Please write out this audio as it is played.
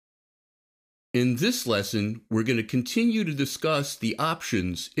In this lesson, we're going to continue to discuss the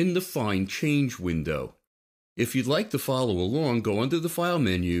options in the Find Change window. If you'd like to follow along, go under the File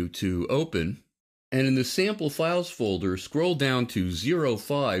menu to Open, and in the Sample Files folder, scroll down to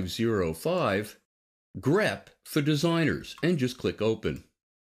 0505, GREP for Designers, and just click Open.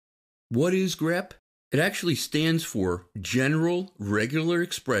 What is GREP? It actually stands for General Regular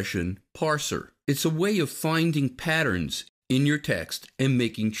Expression Parser. It's a way of finding patterns in your text and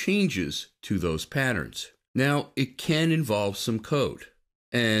making changes to those patterns. Now, it can involve some code,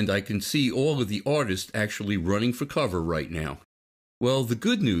 and I can see all of the artists actually running for cover right now. Well, the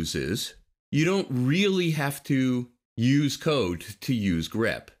good news is you don't really have to use code to use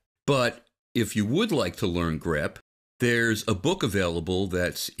GREP, but if you would like to learn GREP, there's a book available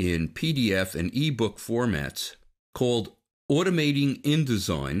that's in PDF and ebook formats called Automating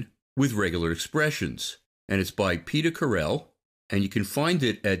InDesign with Regular Expressions, and it's by Peter Carell, and you can find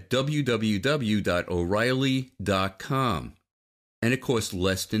it at www.o'reilly.com, and it costs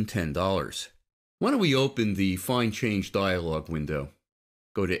less than $10. Why don't we open the Find Change dialog window?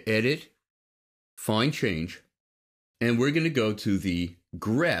 Go to Edit, Find Change, and we're going to go to the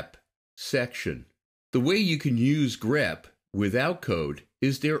GREP section. The way you can use GREP without code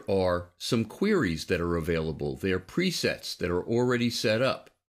is there are some queries that are available. They are presets that are already set up.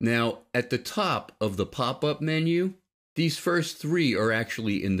 Now, at the top of the pop-up menu, these first three are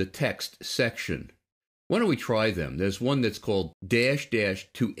actually in the text section. Why don't we try them? There's one that's called dash dash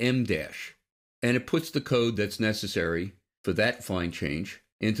to M dash, and it puts the code that's necessary for that find change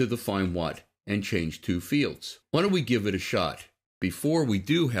into the find what and change to fields. Why don't we give it a shot? Before we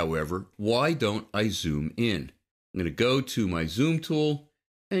do, however, why don't I zoom in? I'm going to go to my zoom tool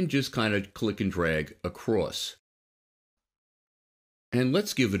and just kind of click and drag across. And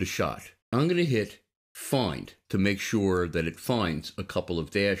let's give it a shot. I'm going to hit Find to make sure that it finds a couple of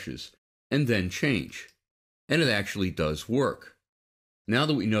dashes, and then Change. And it actually does work. Now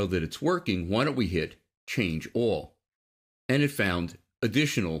that we know that it's working, why don't we hit Change All? And it found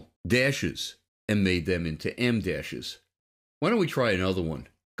additional dashes and made them into M dashes. Why don't we try another one?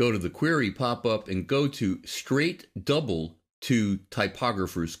 Go to the query pop-up and go to Straight Double to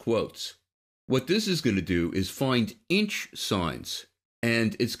Typographer's Quotes. What this is going to do is find inch signs,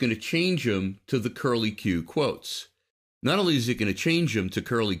 and it's going to change them to the curly Q quotes. Not only is it going to change them to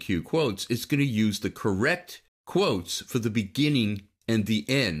curly Q quotes, it's going to use the correct quotes for the beginning and the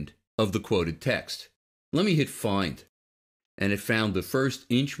end of the quoted text. Let me hit Find, and it found the first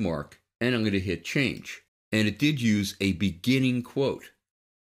inch mark, and I'm going to hit Change. And it did use a beginning quote.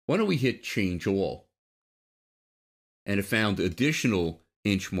 Why don't we hit Change All? And it found additional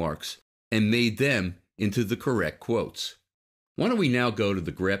inch marks and made them into the correct quotes. Why don't we now go to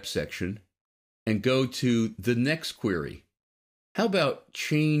the GREP section and go to the next query? How about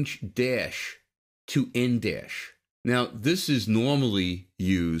change dash to N dash? Now, this is normally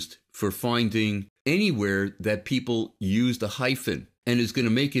used for finding anywhere that people used a hyphen, and is going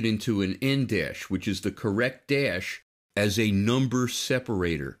to make it into an N dash, which is the correct dash as a number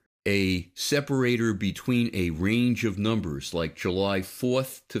separator, a separator between a range of numbers like July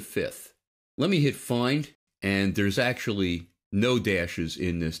 4th to 5th. Let me hit Find, and there's actually no dashes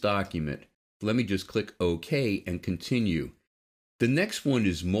in this document. Let me just click OK and continue. The next one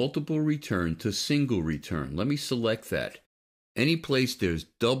is multiple return to single return. Let me select that. Any place there's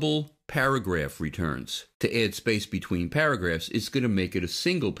double paragraph returns. To add space between paragraphs, it's going to make it a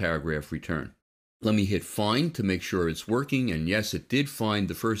single paragraph return. Let me hit Find to make sure it's working, and yes, it did find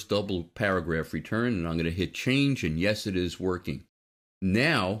the first double paragraph return, and I'm going to hit Change, and yes, it is working.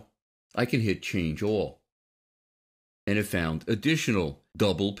 Now, I can hit Change All, and it found additional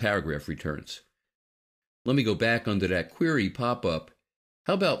double paragraph returns. Let me go back under that query pop-up.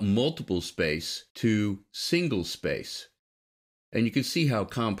 How about multiple space to single space? And you can see how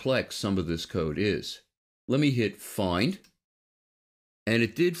complex some of this code is. Let me hit Find, and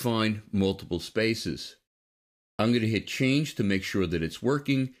it did find multiple spaces. I'm going to hit Change to make sure that it's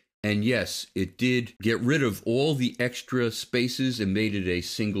working, and yes, it did get rid of all the extra spaces and made it a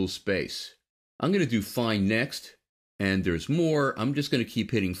single space. I'm going to do Find Next, and there's more. I'm just going to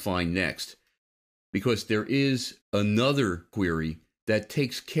keep hitting Find Next, because there is another query that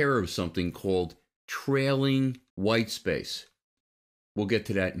takes care of something called trailing white space. We'll get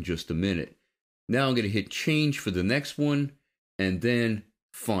to that in just a minute. Now I'm going to hit Change for the next one, and then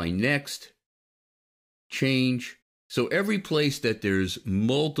Find Next, Change. So every place that there's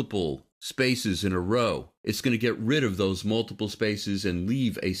multiple spaces in a row, it's going to get rid of those multiple spaces and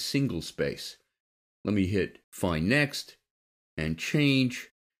leave a single space. Let me hit Find Next, and Change,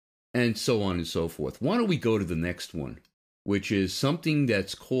 and so on and so forth. Why don't we go to the next one, which is something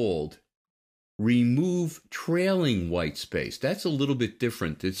that's called remove trailing white space. That's a little bit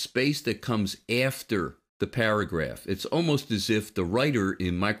different. It's space that comes after the paragraph. It's almost as if the writer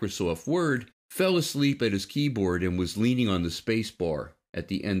in Microsoft Word fell asleep at his keyboard and was leaning on the space bar at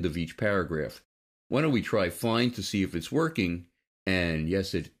the end of each paragraph. Why don't we try find to see if it's working? And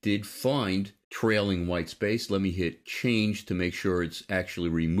yes, it did find trailing white space. Let me hit change to make sure it's actually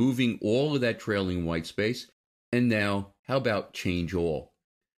removing all of that trailing white space. And now, how about change all?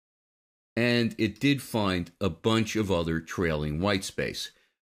 And it did find a bunch of other trailing white space.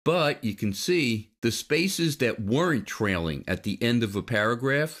 But you can see the spaces that weren't trailing at the end of a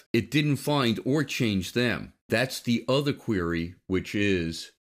paragraph, it didn't find or change them. That's the other query, which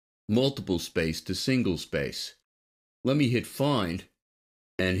is multiple space to single space. Let me hit find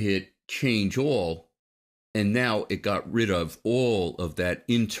and hit change all. And now it got rid of all of that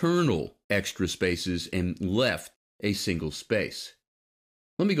internal extra spaces and left a single space.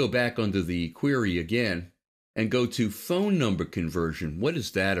 Let me go back under the query again and go to phone number conversion. What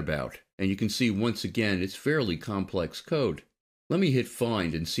is that about? And you can see once again, it's fairly complex code. Let me hit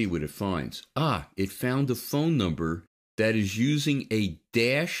find and see what it finds. It found a phone number that is using a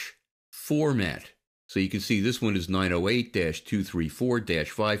dash format. So you can see this one is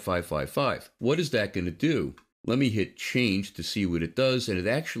 908-234-5555. What is that going to do? Let me hit change to see what it does, and it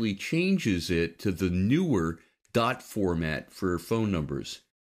actually changes it to the newer dot format for phone numbers.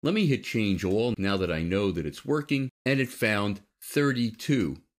 Let me hit change all now that I know that it's working, and it found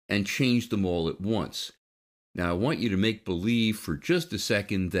 32 and changed them all at once. Now I want you to make believe for just a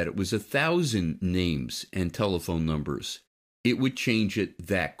second that it was 1,000 names and telephone numbers. It would change it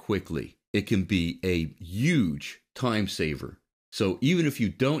that quickly. It can be a huge time saver. So even if you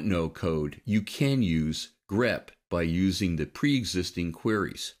don't know code, you can use grep by using the pre-existing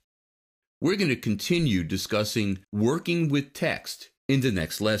queries. We're going to continue discussing working with text in the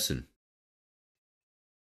next lesson.